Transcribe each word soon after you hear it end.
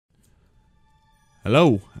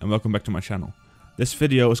Hello and welcome back to my channel. This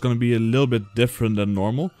video is going to be a little bit different than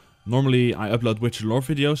normal. Normally I upload Witcher lore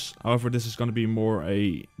videos, however this is going to be more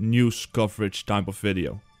a news coverage type of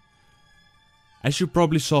video. As you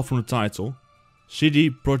probably saw from the title,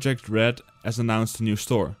 CD Projekt has announced a new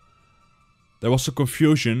store. There was some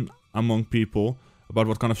confusion among people about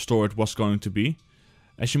what kind of store it was going to be.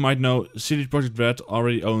 As you might know, CD Projekt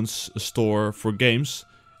already owns a store for games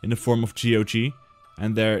in the form of GOG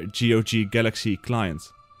and their GOG Galaxy client.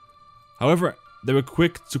 However, they were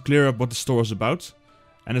quick to clear up what the store is about,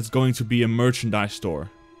 and it's going to be a merchandise store.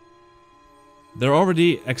 There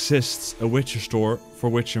already exists a Witcher store for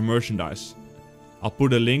Witcher merchandise. I'll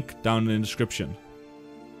put a link down in the description.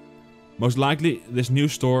 Most likely this new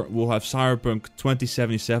store will have Cyberpunk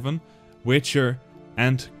 2077, Witcher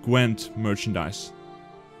and Gwent merchandise.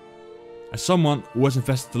 As someone who has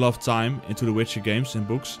invested a lot of time into the Witcher games and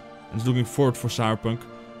books and is looking forward for Cyberpunk,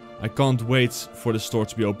 I can't wait for the store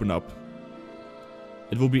to be opened up.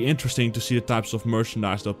 It will be interesting to see the types of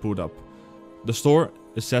merchandise they'll put up. The store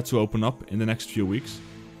is set to open up in the next few weeks,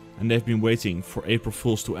 and they've been waiting for April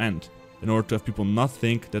Fools to end in order to have people not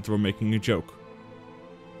think that they were making a joke.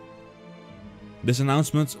 This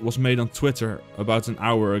announcement was made on Twitter about an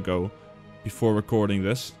hour ago before recording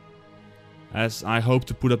this, as I hope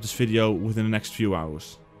to put up this video within the next few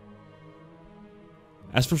hours.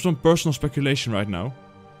 As for some personal speculation right now,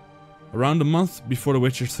 around a month before The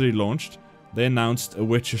Witcher 3 launched, they announced a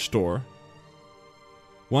Witcher store.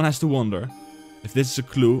 One has to wonder if this is a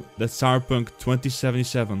clue that Cyberpunk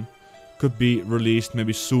 2077 could be released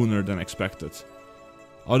maybe sooner than expected.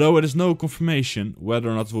 Although it is no confirmation whether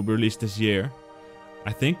or not it will be released this year,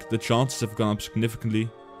 I think the chances have gone up significantly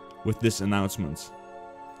with this announcement.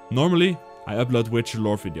 Normally, I upload Witcher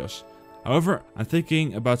lore videos. However, I'm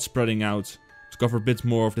thinking about spreading out to cover a bit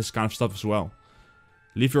more of this kind of stuff as well.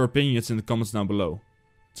 Leave your opinions in the comments down below.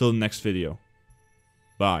 Till the next video.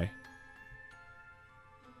 Bye.